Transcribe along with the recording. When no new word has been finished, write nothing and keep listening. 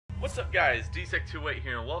What's up, guys? DSEC28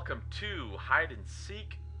 here, and welcome to Hide and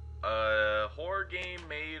Seek, a horror game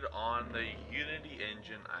made on the Unity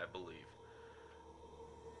engine, I believe.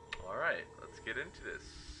 Alright, let's get into this.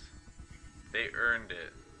 They earned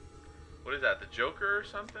it. What is that, the Joker or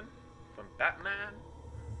something? From Batman?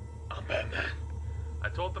 I'm Batman. I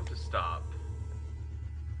told them to stop.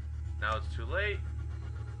 Now it's too late.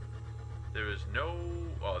 There is no...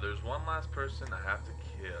 Oh, there's one last person I have to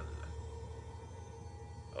kill.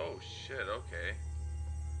 Oh shit, okay.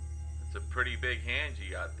 It's a pretty big hand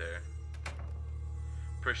you got there.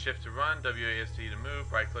 Press shift to run, WASD to move,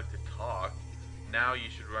 right click to talk. Now you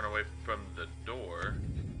should run away from the door.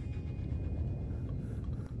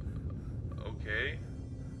 Okay.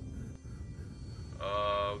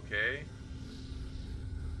 Okay.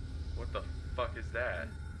 What the fuck is that?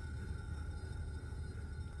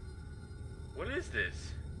 What is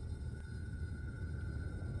this?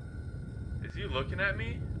 Is he looking at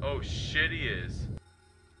me? Oh shit, he is.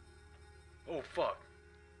 Oh fuck.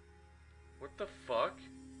 What the fuck?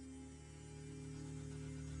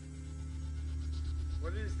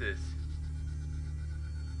 What is this?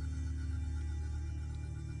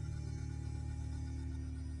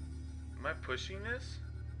 Am I pushing this?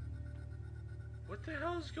 What the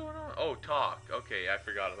hell is going on? Oh, talk. Okay, I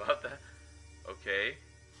forgot about that. Okay.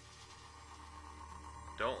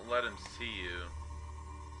 Don't let him see you.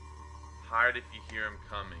 Hide if you hear him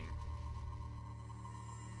coming.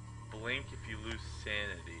 Blink if you lose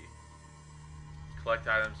sanity. Collect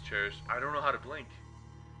items cherished. I don't know how to blink.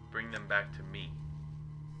 Bring them back to me.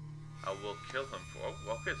 I will kill him for...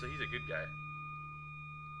 Oh, okay, so he's a good guy.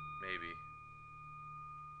 Maybe.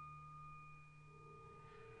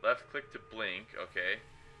 Left click to blink. Okay.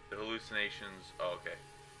 The hallucinations... Oh, okay.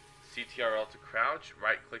 CTRL to crouch.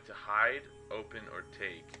 Right click to hide, open, or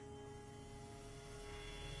take.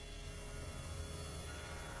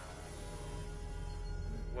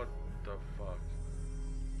 What the fuck?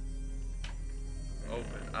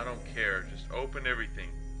 Open. I don't care. Just open everything.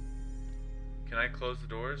 Can I close the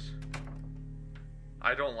doors?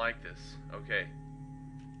 I don't like this. Okay.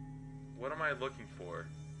 What am I looking for?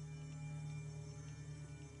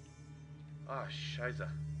 Ah, Shiza.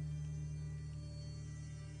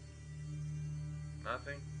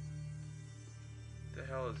 Nothing? What the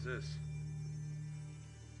hell is this?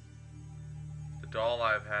 The doll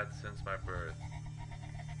I've had since my birth.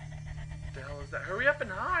 What the hell is that? Hurry up and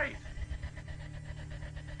hide!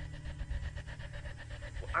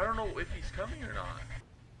 Well, I don't know if he's coming or not.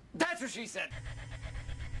 That's what she said!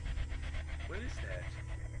 What is that?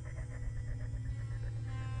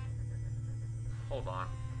 Hold on.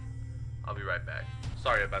 I'll be right back.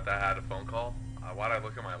 Sorry about that, I had a phone call. Why'd I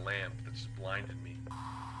look at my lamp? That just blinded me.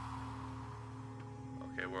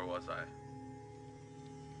 Okay, where was I?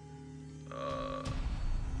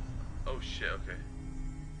 Oh shit, okay.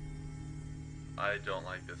 I don't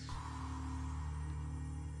like this.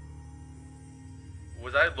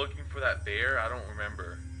 Was I looking for that bear? I don't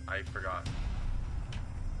remember. I forgot.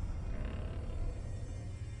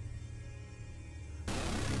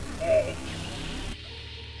 Oh!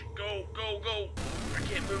 Go, go, go! I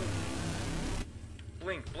can't move.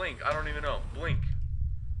 Blink, blink. I don't even know. Blink.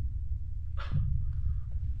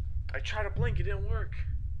 I tried to blink. It didn't work.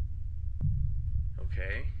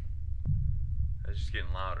 Okay. It's just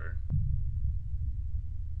getting louder.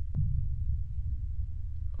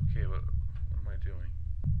 Okay, what am I doing?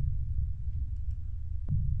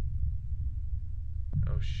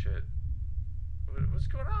 Oh shit. What's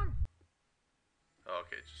going on? Oh,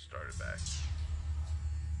 okay, it just started back.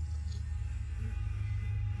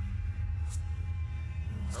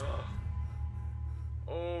 Oh.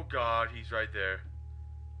 Oh god, he's right there.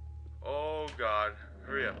 Oh god.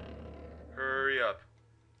 Hurry up. Hurry up.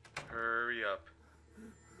 Hurry up.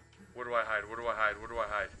 Where do I hide? Where do I hide? Where do I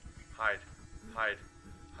hide? Hide. Hide.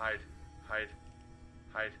 Hide. Hide.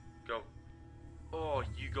 Hide. Go. Oh,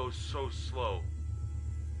 you go so slow.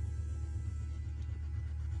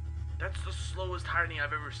 That's the slowest hiding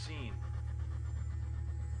I've ever seen.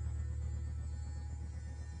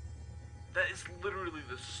 That is literally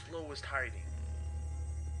the slowest hiding.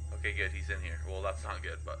 Okay, good. He's in here. Well, that's not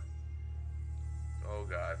good, but... Oh,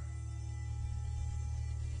 God.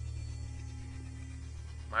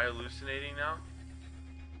 Am I hallucinating now?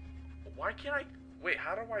 Why can't I... Wait,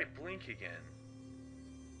 how do I blink again?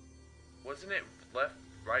 Wasn't it left,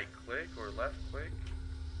 right click, or left click?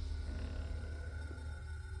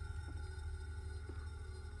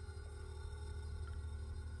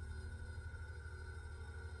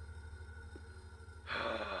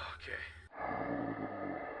 Okay.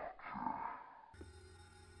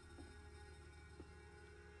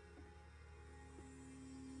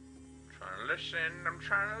 listen. I'm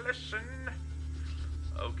trying to listen.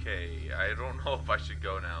 Okay, I don't know if I should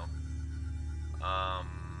go now.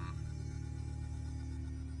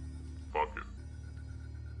 Fuck it.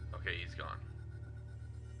 Okay, he's gone.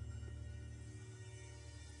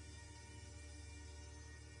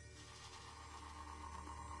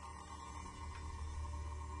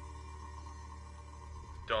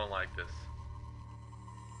 Don't like this.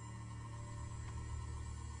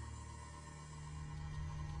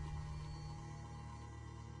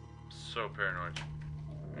 So paranoid.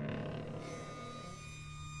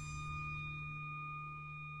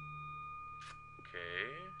 Okay.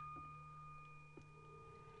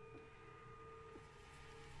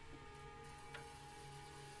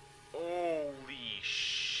 Holy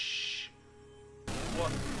sh!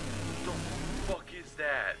 What the fuck is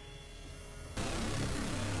that?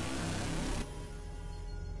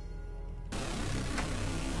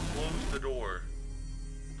 Close the door.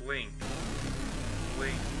 Blink.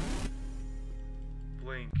 Blink.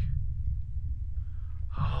 Blink.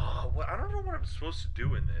 Oh, what? I don't know what I'm supposed to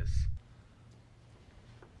do in this.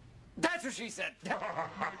 That's what she said.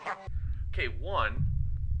 Okay, one,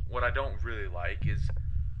 what I don't really like is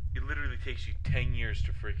it literally takes you 10 years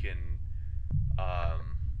to freaking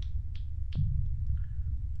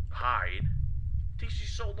hide. It takes you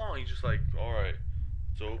so long. You're just like, alright,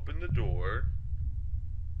 let's open the door.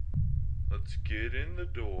 Let's get in the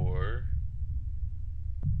door.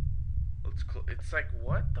 It's like,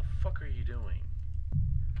 what the fuck are you doing?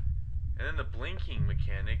 And then the blinking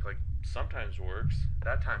mechanic, like, sometimes works.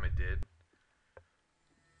 That time it did.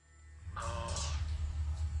 Oh.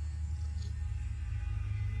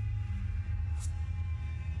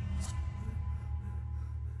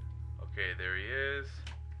 Okay, there he is.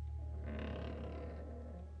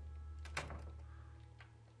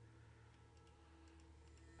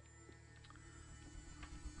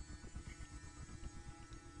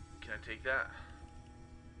 Can I take that?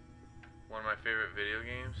 One of my favorite video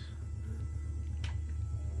games.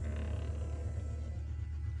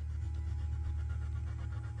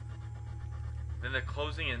 Then the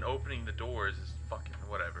closing and opening the doors is fucking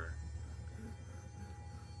whatever.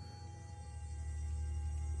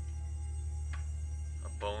 A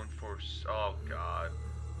bone for... Oh, God.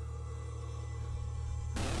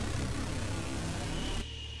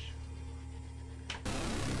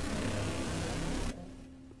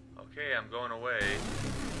 Okay, I'm going away.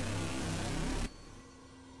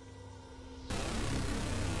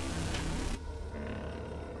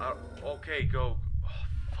 Okay, go. Oh,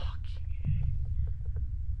 fucking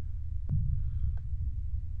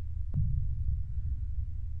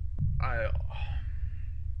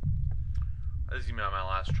this is gonna be my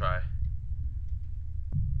last try.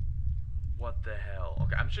 What the hell?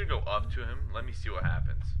 Okay, I'm just gonna go up to him. Let me see what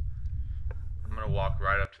happens. I'm gonna walk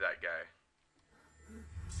right up to that guy.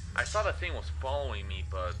 I saw that thing was following me,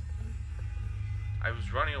 but I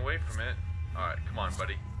was running away from it. Alright, come on,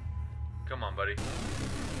 buddy. Come on, buddy.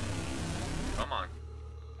 Come on.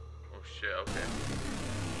 Oh, shit, okay.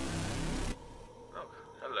 Oh,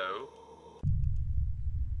 hello.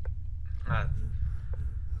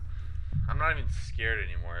 I'm not even scared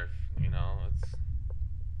anymore, if, you know, it's...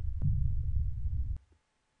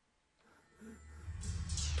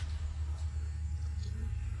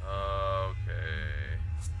 Okay.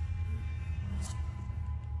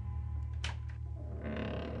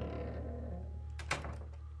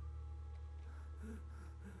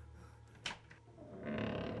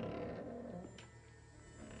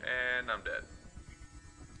 And I'm dead.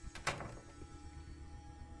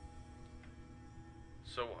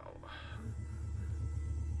 So,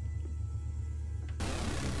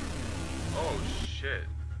 oh shit.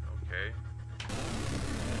 Okay.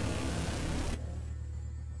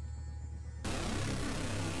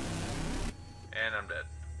 And I'm dead.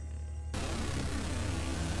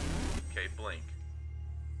 Okay, blink.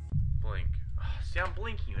 Blink. See, I'm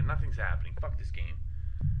blinking and nothing's happening. Fuck this game.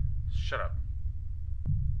 Shut up.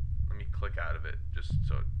 Let me click out of it, just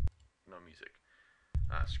so no music.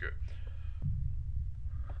 Screw it.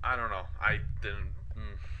 I don't know. I didn't.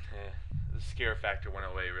 The scare factor went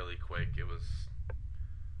away really quick. It was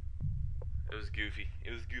goofy.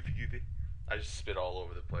 It was goofy. I just spit all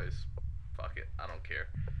over the place. Fuck it. I don't care.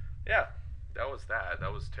 Yeah, that was that.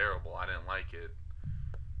 That was terrible. I didn't like it.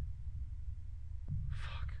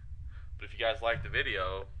 Fuck. But if you guys liked the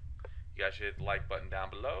video, you guys should hit the like button down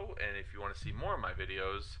below. And if you want to see more of my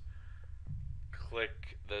videos,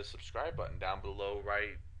 click the subscribe button down below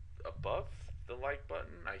right above the like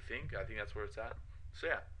button. I think that's where it's at. So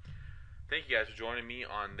yeah, thank you guys for joining me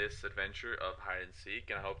on this adventure of hide and seek,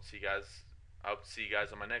 and I hope to see you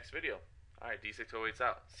guys on my next video. Alright, D608's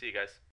out. See you guys.